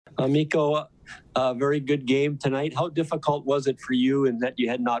Mikko, a very good game tonight. How difficult was it for you in that you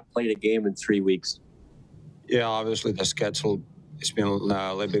had not played a game in 3 weeks? Yeah, obviously the schedule has been a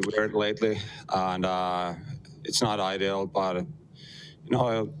little bit weird lately, and it's not ideal. But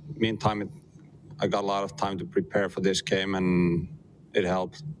meantime, I got a lot of time to prepare for this game, and it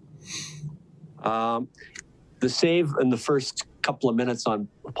helped. The save in the first couple of minutes on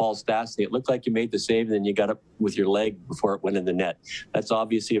Paul Stastny, it looked like you made the save, and then you got up with your leg before it went in the net. That's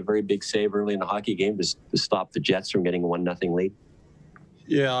obviously a very big save early in a hockey game to stop the Jets from getting a 1-0 lead.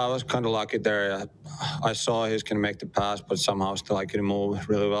 Yeah, I was kind of lucky there. I saw he was going to make the pass, but somehow still I could move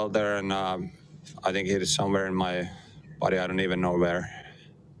really well there, and I think he hit it somewhere in my body. I don't even know where.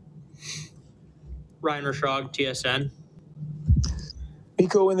 Ryan Rishaug, TSN.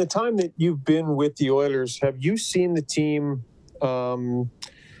 Mikko, in the time that you've been with the Oilers, have you seen the team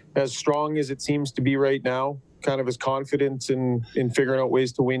as strong as it seems to be right now? Kind of as confident in figuring out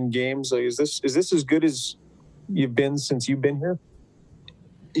ways to win games? Like, is this as good as you've been since you've been here?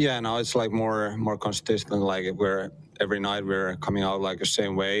 Yeah, no, it's like more consistent. Like every night we're coming out like the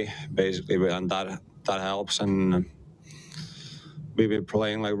same way, basically, and that helps. And we've been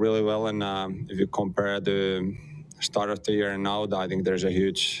playing like really well. And if you compare the start of the year and now, I think there's a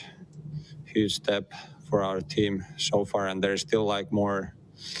huge step for our team so far, and there's still like more.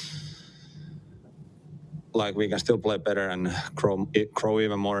 Like we can still play better and grow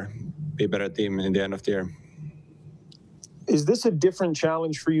even more, be a better team in the end of the year. Is this a different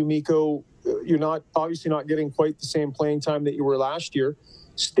challenge for you, Mikko? You're obviously not getting quite the same playing time that you were last year.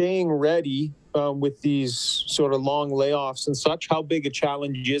 Staying ready with these sort of long layoffs and such, how big a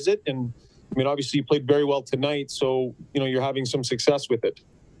challenge is it? And I mean, obviously you played very well tonight, so you're having some success with it.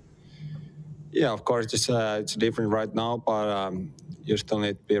 Yeah, of course, it's different right now, but you still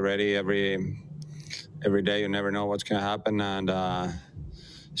need to be ready every day. You never know what's going to happen, and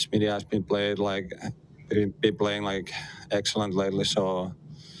Smitty has been playing like excellent lately, so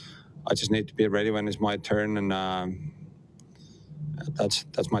I just need to be ready when it's my turn, and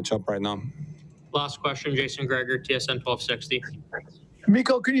that's my job right now. Last question, Jason Gregor, TSN 1260.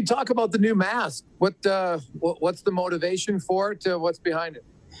 Mikko, can you talk about the new mask? What's the motivation for it? What's behind it?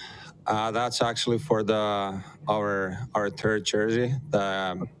 That's actually for our third jersey,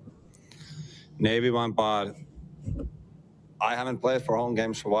 the Navy one, but I haven't played for home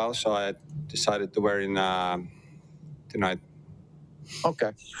games for a while, so I decided to wear it tonight.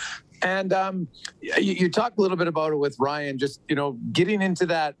 Okay. And you talked a little bit about it with Ryan, just, getting into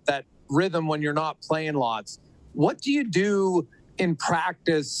that rhythm when you're not playing lots. What do you do in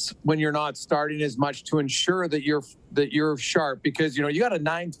practice when you're not starting as much to ensure that you're sharp? Because, you got a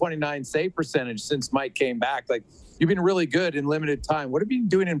 .929 save percentage since Mike came back. Like, you've been really good in limited time. What have you been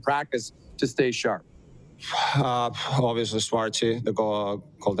doing in practice to stay sharp? Obviously, Swartzy, the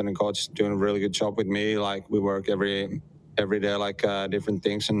goaltending coach, is doing a really good job with me. Like, we work every day, like different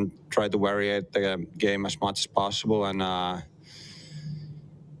things, and try to variate the game as much as possible. And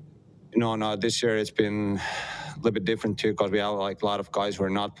no, this year it's been a little bit different too, because we have like a lot of guys who are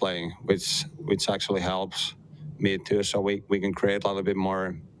not playing, which actually helps me too. So we can create a little bit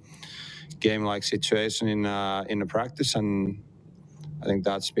more game-like situation in the practice, and I think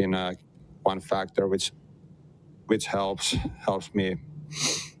that's been one factor which helps me.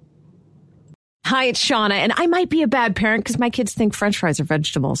 Hi, it's Shauna, and I might be a bad parent because my kids think French fries are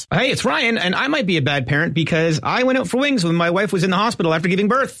vegetables. Hey, it's Ryan, and I might be a bad parent because I went out for wings when my wife was in the hospital after giving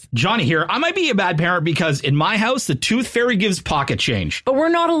birth. Johnny here. I might be a bad parent because in my house, the tooth fairy gives pocket change. But we're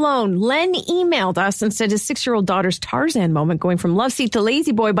not alone. Len emailed us and said his 6-year-old daughter's Tarzan moment going from love seat to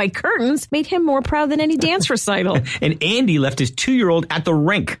lazy boy by curtains made him more proud than any dance recital. And Andy left his 2-year-old at the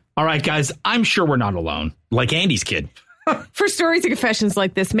rink. All right, guys, I'm sure we're not alone. Like Andy's kid. For stories and confessions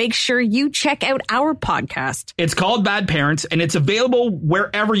like this, make sure you check out our podcast. It's called Bad Parents, and it's available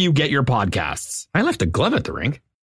wherever you get your podcasts. I left a glove at the rink.